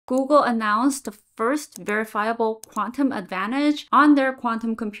Google announced the first verifiable quantum advantage on their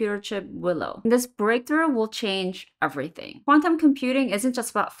quantum computer chip Willow. This breakthrough will change everything. Quantum computing isn't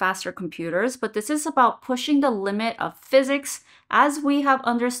just about faster computers, but this is about pushing the limit of physics as we have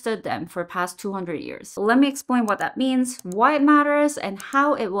understood them for past 200 years. Let me explain what that means, why it matters, and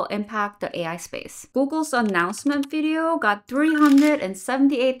how it will impact the AI space. Google's announcement video got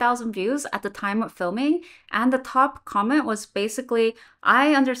 378,000 views at the time of filming, and the top comment was basically,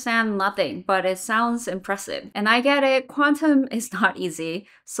 "I understand nothing, but it sounds impressive." And I get it, quantum is not easy.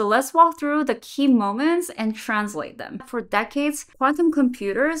 So let's walk through the key moments and translate them. For decades, quantum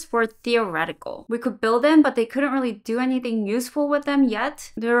computers were theoretical. We could build them, but they couldn't really do anything useful with them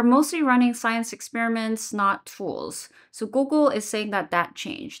yet. They were mostly running science experiments, not tools. So Google is saying that that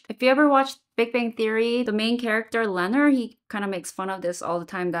changed. If you ever watched Big Bang Theory, the main character, Leonard, he kind of makes fun of this all the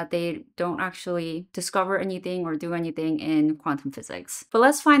time, that they don't actually discover anything or do anything in quantum physics. But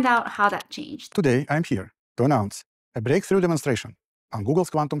let's find out how that changed. Today, I'm here to announce a breakthrough demonstration on Google's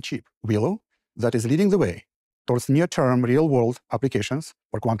quantum chip, Willow, that is leading the way towards near-term real-world applications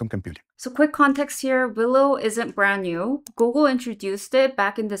for quantum computing. So quick context here, Willow isn't brand new. Google introduced it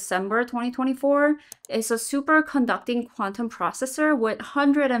back in December 2024. It's a superconducting quantum processor with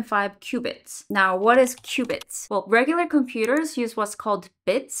 105 qubits. Now, what is qubits? Well, regular computers use what's called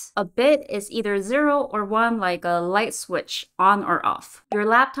bits. A bit is either 0 or 1, like a light switch, on or off. Your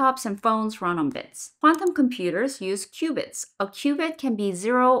laptops and phones run on bits. Quantum computers use qubits. A qubit can be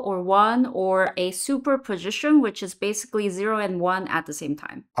 0 or 1 or a superposition, which is basically 0 and 1 at the same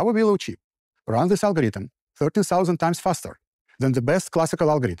time. Our Willow chip runs this algorithm 13,000 times faster than the best classical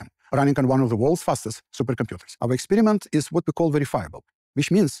algorithm running on one of the world's fastest supercomputers. Our experiment is what we call verifiable,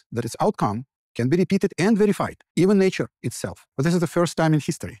 which means that its outcome can be repeated and verified, even nature itself. But this is the first time in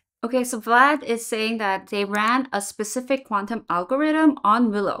history. Okay, so Vlad is saying that they ran a specific quantum algorithm on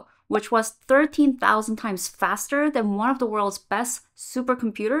Willow, which was 13,000 times faster than one of the world's best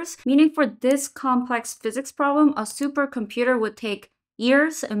supercomputers, meaning for this complex physics problem, a supercomputer would take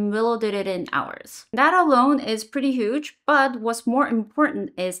years, and Willow did it in hours. That alone is pretty huge, but what's more important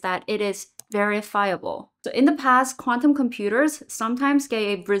is that it is verifiable. So in the past, quantum computers sometimes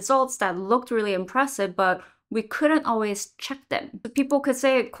gave results that looked really impressive, but we couldn't always check them. So people could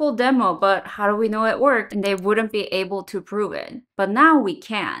say, cool demo, but how do we know it worked? And they wouldn't be able to prove it. But now we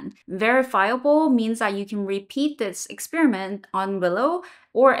can. Verifiable means that you can repeat this experiment on Willow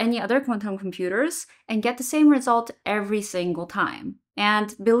or any other quantum computers and get the same result every single time.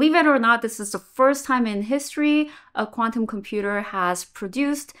 And believe it or not, this is the first time in history a quantum computer has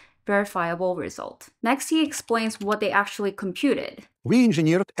produced verifiable result. Next, he explains what they actually computed. We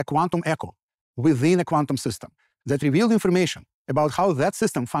engineered a quantum echo within a quantum system that revealed information about how that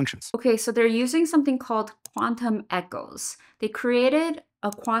system functions. Okay, so they're using something called quantum echoes. They created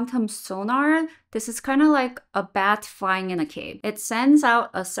a quantum sonar. This is kind of like a bat flying in a cave. It sends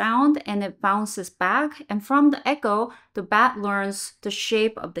out a sound and it bounces back, and from the echo, the bat learns the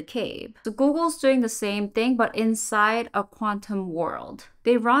shape of the cave. So Google's doing the same thing, but inside a quantum world.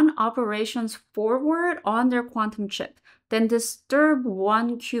 They run operations forward on their quantum chip, then disturb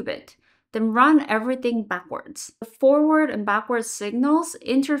one qubit, then run everything backwards. The forward and backward signals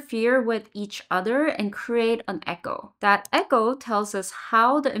interfere with each other and create an echo. That echo tells us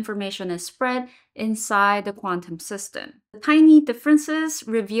how the information is spread inside the quantum system. The tiny differences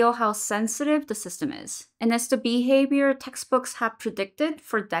reveal how sensitive the system is. And it's the behavior textbooks have predicted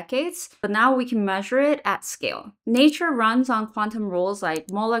for decades, but now we can measure it at scale. Nature runs on quantum rules like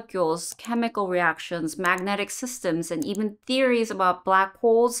molecules, chemical reactions, magnetic systems, and even theories about black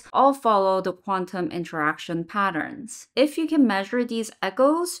holes all follow the quantum interaction patterns. If you can measure these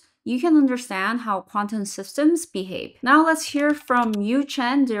echoes, you can understand how quantum systems behave. Now let's hear from Yu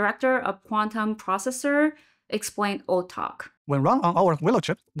Chen, director of quantum processor, explain OTOC. When run on our Willow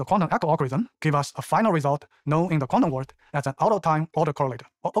chip, the quantum echo algorithm gives us a final result known in the quantum world as an out-of-time autocorrelator,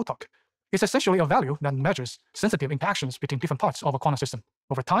 or OTOC. It's essentially a value that measures sensitive interactions between different parts of a quantum system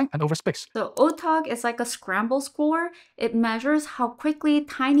over time and over space. So OTOC is like a scramble score. It measures how quickly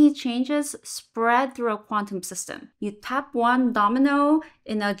tiny changes spread through a quantum system. You tap one domino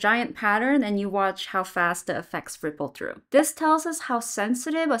in a giant pattern and you watch how fast the effects ripple through. This tells us how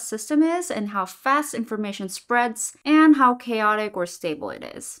sensitive a system is and how fast information spreads and how chaotic or stable it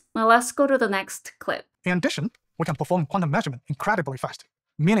is. Now let's go to the next clip. In addition, we can perform quantum measurement incredibly fast.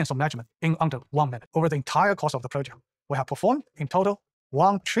 Millions of measurements in under 1 minute. Over the entire course of the project, we have performed in total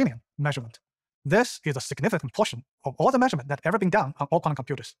 1 trillion measurements. This is a significant portion of all the measurement that ever been done on all quantum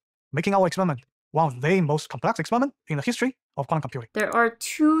computers, making our experiment one of the most complex experiments in the history of quantum computing. There are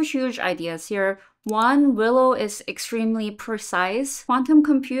two huge ideas here. One, Willow is extremely precise. Quantum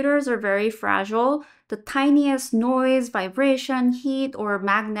computers are very fragile. The tiniest noise, vibration, heat, or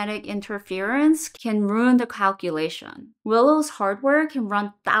magnetic interference can ruin the calculation. Willow's hardware can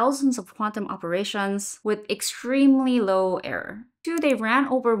run thousands of quantum operations with extremely low error. Two, they ran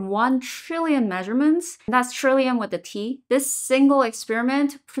over 1 trillion measurements. That's trillion with a T. This single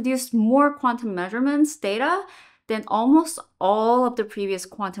experiment produced more quantum measurements data than almost all of the previous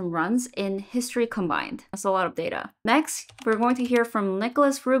quantum runs in history combined. That's a lot of data. Next, we're going to hear from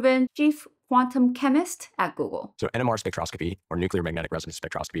Nicholas Rubin, Chief Quantum Chemist at Google. So NMR spectroscopy, or nuclear magnetic resonance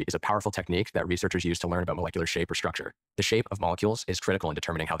spectroscopy, is a powerful technique that researchers use to learn about molecular shape or structure. The shape of molecules is critical in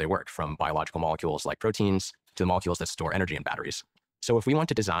determining how they work, from biological molecules like proteins to the molecules that store energy in batteries. So if we want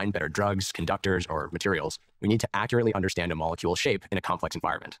to design better drugs, conductors, or materials, we need to accurately understand a molecule's shape in a complex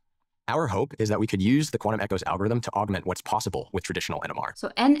environment. Our hope is that we could use the quantum echoes algorithm to augment what's possible with traditional NMR. So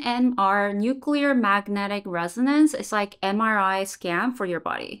NMR, nuclear magnetic resonance, is like MRI scan for your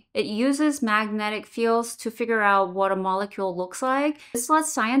body. It uses magnetic fields to figure out what a molecule looks like. This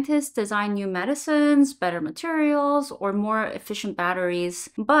lets scientists design new medicines, better materials, or more efficient batteries.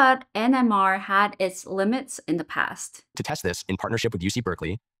 But NMR had its limits in the past. To test this, in partnership with UC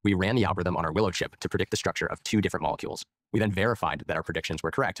Berkeley, we ran the algorithm on our Willow chip to predict the structure of 2 different molecules. We then verified that our predictions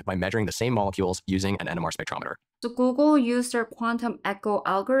were correct by measuring the same molecules using an NMR spectrometer. So Google used their quantum echo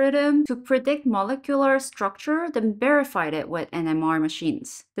algorithm to predict molecular structure, then verified it with NMR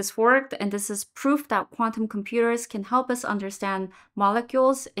machines. This worked, and this is proof that quantum computers can help us understand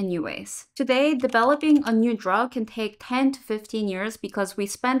molecules in new ways. Today, developing a new drug can take 10 to 15 years because we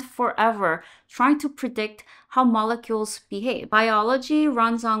spend forever trying to predict how molecules behave. Biology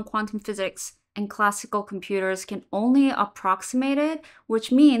runs on quantum physics, and classical computers can only approximate it,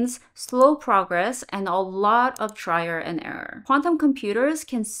 which means slow progress and a lot of trial and error. Quantum computers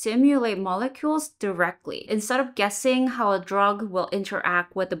can simulate molecules directly. Instead of guessing how a drug will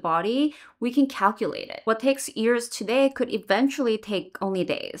interact with the body, we can calculate it. What takes years today could eventually take only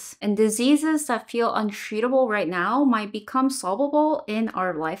days. And diseases that feel untreatable right now might become solvable in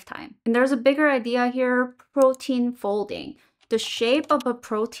our lifetime. And there's a bigger idea here, protein folding. The shape of a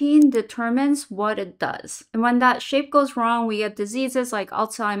protein determines what it does. And when that shape goes wrong, we get diseases like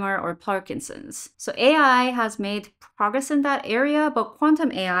Alzheimer's or Parkinson's. So AI has made progress in that area, but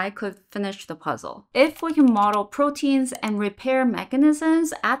quantum AI could finish the puzzle. If we can model proteins and repair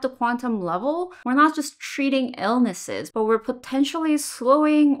mechanisms at the quantum level, we're not just treating illnesses, but we're potentially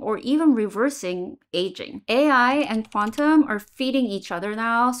slowing or even reversing aging. AI and quantum are feeding each other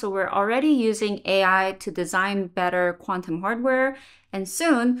now, so we're already using AI to design better quantum hardware, and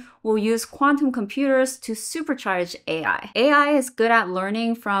soon we'll use quantum computers to supercharge AI. AI is good at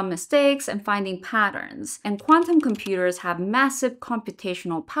learning from mistakes and finding patterns, and quantum computers have massive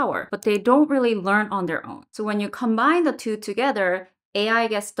computational power, but they don't really learn on their own. So when you combine the two together, AI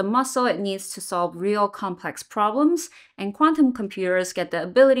gets the muscle it needs to solve real complex problems, and quantum computers get the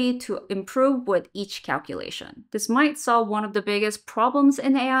ability to improve with each calculation. This might solve one of the biggest problems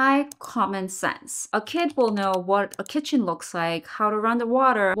in AI, common sense. A kid will know what a kitchen looks like, how to run the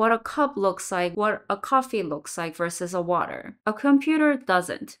water, what a cup looks like, what a coffee looks like versus a water. A computer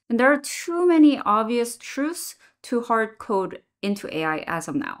doesn't. And there are too many obvious truths to hard code into AI as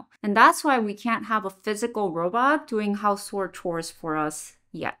of now. And that's why we can't have a physical robot doing household chores for us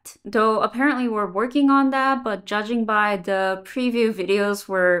yet. Though apparently we're working on that, but judging by the preview videos,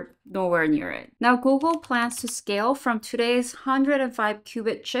 we're nowhere near it. Now, Google plans to scale from today's 105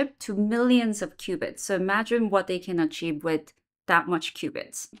 qubit chip to millions of qubits. So imagine what they can achieve with that much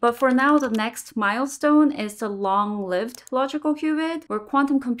qubits. But for now, the next milestone is the long-lived logical qubit, where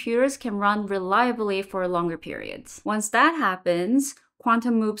quantum computers can run reliably for longer periods. Once that happens,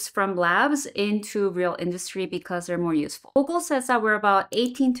 quantum moves from labs into real industry because they're more useful. Google says that we're about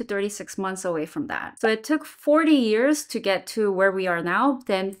 18 to 36 months away from that. So it took 40 years to get to where we are now,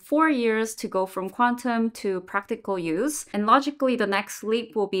 then 4 years to go from quantum to practical use, and logically the next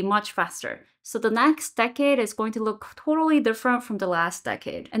leap will be much faster. So the next decade is going to look totally different from the last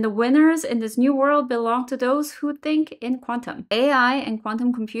decade. And the winners in this new world belong to those who think in quantum. AI and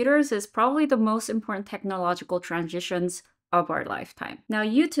quantum computers is probably the most important technological transitions of our lifetime. Now,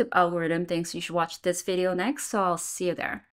 YouTube algorithm thinks you should watch this video next, so I'll see you there.